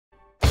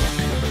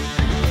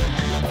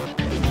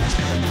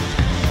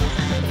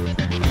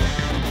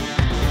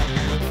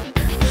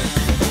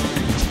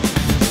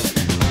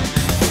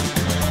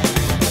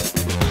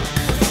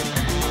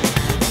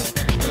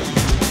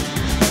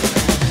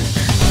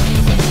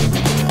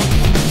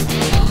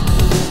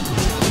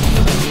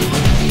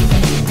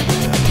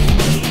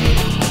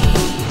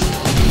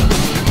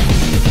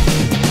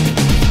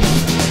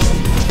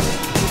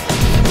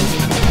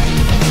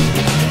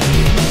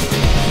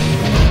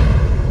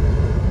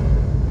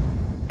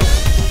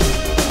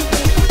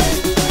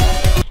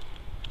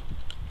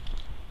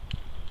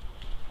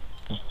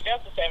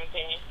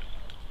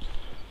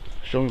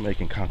Show me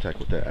making contact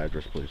with that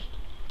address, please.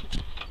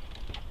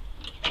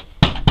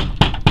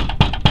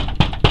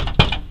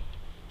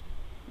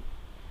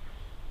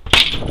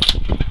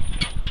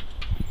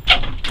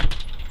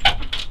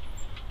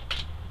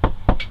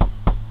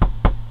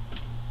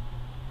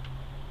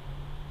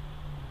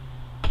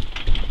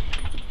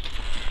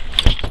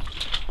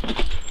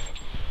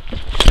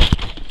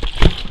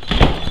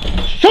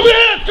 Show me your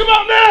hands! Come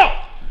out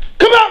now!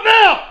 Come out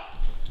now!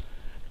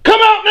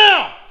 Come out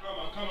now!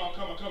 Come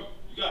on.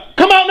 You got it.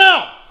 Come out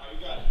now! You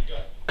got it.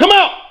 Come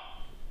out!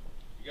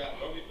 You got it.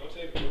 Don't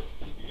take it.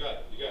 You got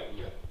it.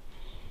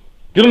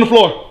 Get on the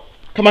floor.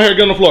 Come out here,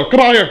 get on the floor.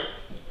 Come out here.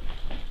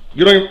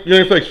 Get on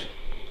your face.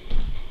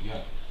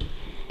 Yeah.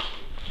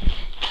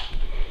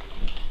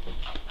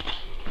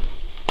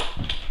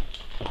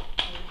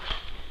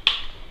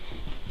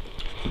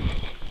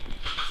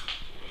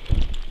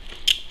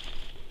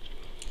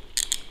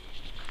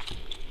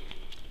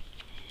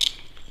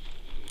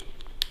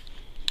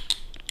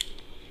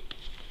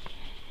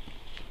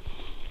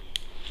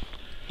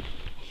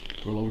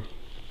 Roll over.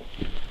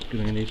 Get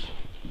on your knees.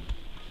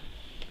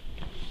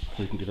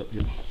 So you can get up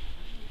here.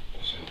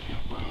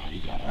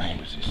 You got aim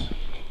assist.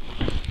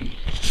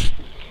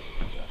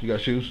 You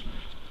got shoes?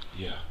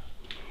 Yeah.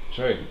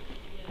 Trey.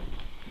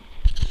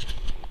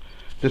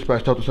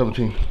 Dispatch Delta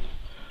 17.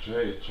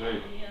 Trey.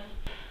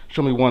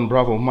 Show me 1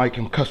 Bravo Mike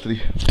in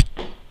custody.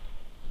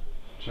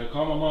 Trey,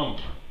 call my mom.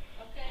 Okay.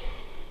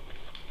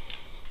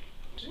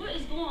 What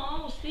is going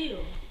on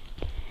still?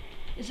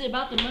 Is it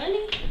about the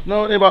money?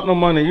 No, it ain't about no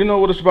money. You know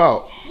what it's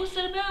about. What's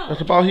it about?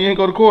 That's about he ain't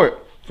go to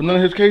court for none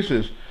of his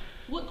cases.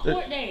 What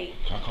court date?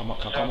 Can I call my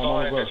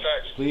mom, bro?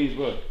 Please,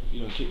 bro.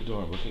 You don't keep the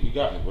door, bro. You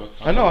got me, bro.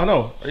 I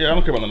know. Yeah, I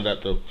don't care about none of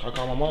that though. Can I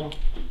call my mama?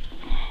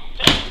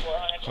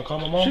 Can I call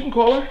my mom? She can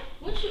call her.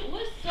 What's so?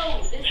 It's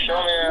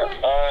about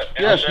court?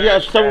 Yes, he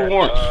has several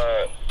warrants.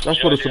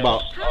 That's what it's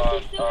about. How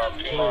does he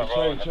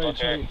still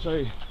have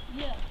Trey.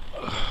 Yeah.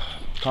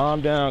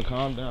 Calm down.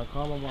 Call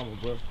my mama,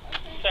 bro.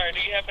 Sir, do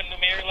you have a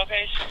numeric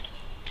location?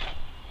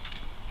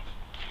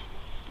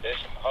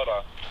 Hold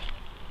on.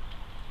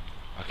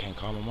 I can't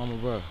call my mama,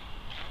 bro.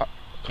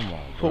 Come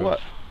on, bro. For what?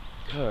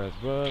 Cuz,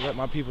 bro, let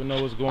my people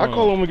know what's going on. I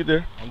call her when we get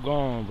there. I'm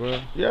gone, bro.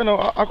 Yeah, no,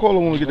 I call her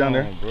when we get down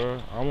there.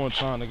 Bro. I wasn't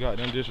trying to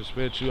goddamn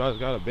disrespect you. I just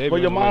got a baby.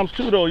 But your mom's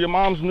too, though. Your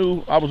mom's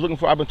knew I was looking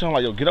for. I've been telling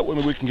her, like, yo, get up with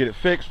me. We can get it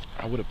fixed.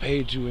 I would have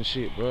paid you and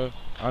shit, bro.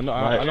 I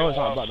know it's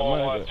not about the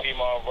money, but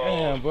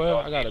damn, bro,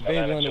 I got a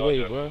baby on the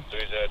way, bro. I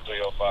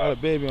got a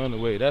baby on the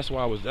way. That's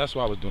why I was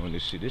doing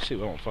this shit. This shit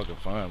don't fucking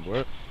fine,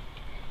 bro.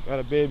 Got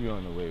a baby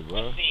on the way,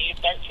 bro. See,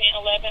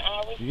 1311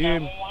 hours. You hear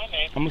me?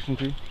 I'm listening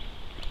to you.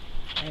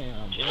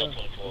 Damn, bro.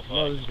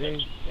 Mother's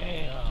Day.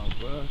 Damn,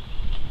 bro.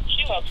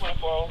 She was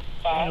 2405.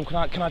 Damn,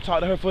 can I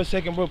talk to her for a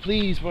second, bro?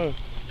 Please, bro.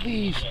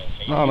 Please.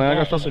 No, man, I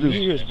got stuff to do.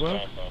 Years,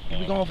 bro. You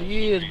been gone for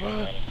years,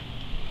 bro.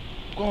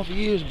 Going for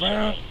years,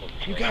 Brown.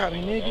 You got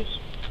me, nigga.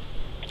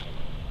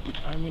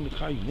 I didn't mean to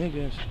call you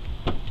niggas.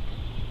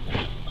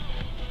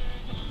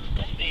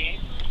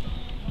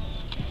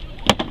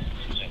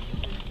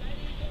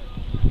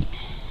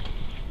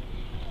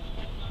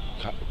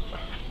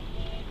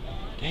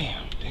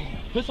 Damn.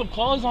 Put some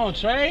clothes on,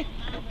 Trey.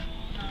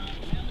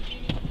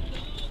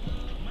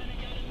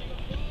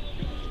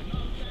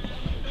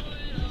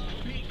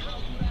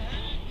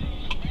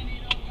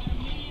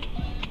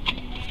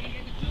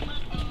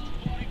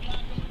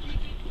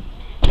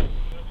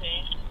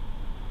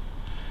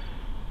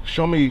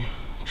 Show me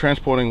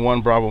transporting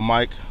 1 Bravo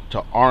Mike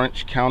to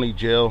Orange County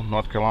Jail,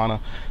 North Carolina.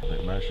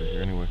 Master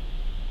here anyway.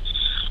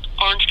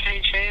 Orange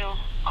County Jail.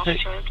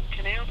 Officer,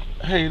 can I help?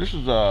 Hey, this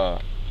is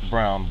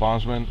Brown,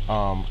 bondsman.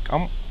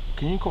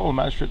 Can you call the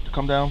magistrate to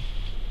come down?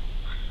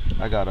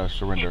 I got a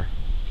surrender.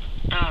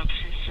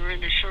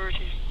 Surrender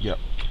surety. Yep.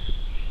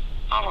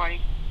 All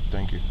right.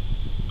 Thank you.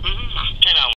 Get on.